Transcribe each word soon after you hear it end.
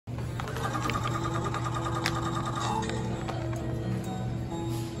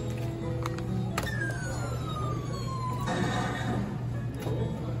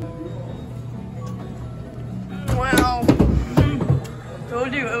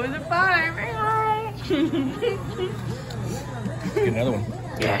goes a 5. Get another one.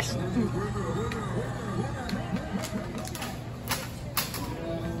 Yes.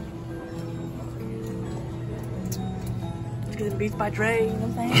 Let's get the beef by Dre, you know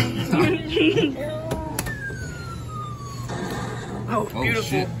what I'm saying? Oh,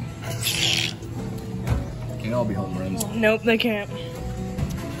 beautiful. Shit. Can't all be home runs. Nope, they can't.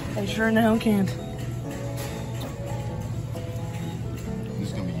 They sure in the hell can't. This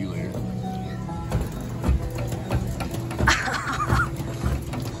is gonna be you later.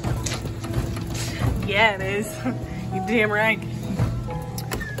 Yeah, it is. You're damn right.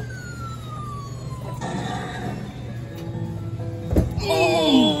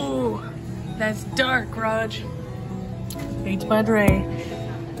 Oh, that's dark, Raj. Beats by Dre.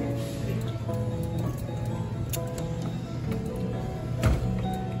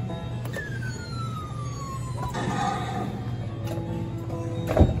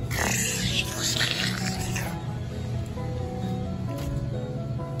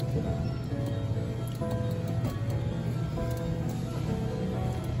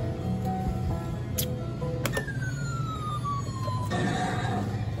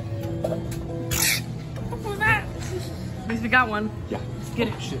 What was that? At least we got one. Yeah. Let's get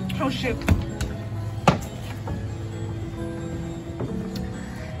it. Shit. Oh shit.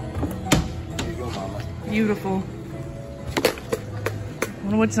 Here you go, mama. Beautiful.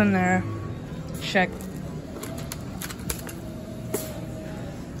 Wonder what's in there. Check.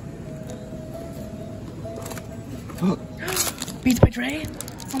 Beats by Dre?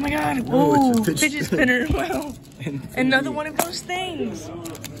 Oh my god. No, Whoa, it's a fidget spinner. Wow. And Another one of those things.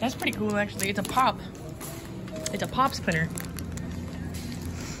 That's pretty cool, actually. It's a pop. It's a pop spinner.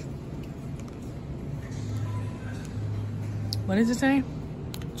 What does it say?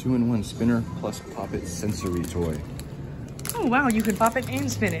 2-in-1 spinner plus pop it sensory toy. Oh wow, you can pop it and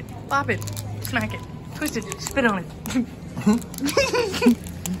spin it. Pop it, smack it, twist it, spit on it.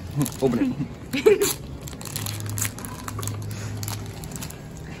 Open it.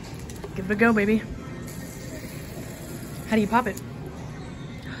 Give it a go, baby. How do you pop it?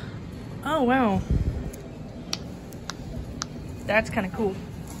 Oh wow. That's kind of cool.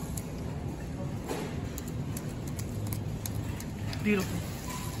 Beautiful.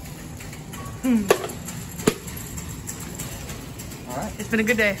 All right. It's been a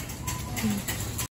good day.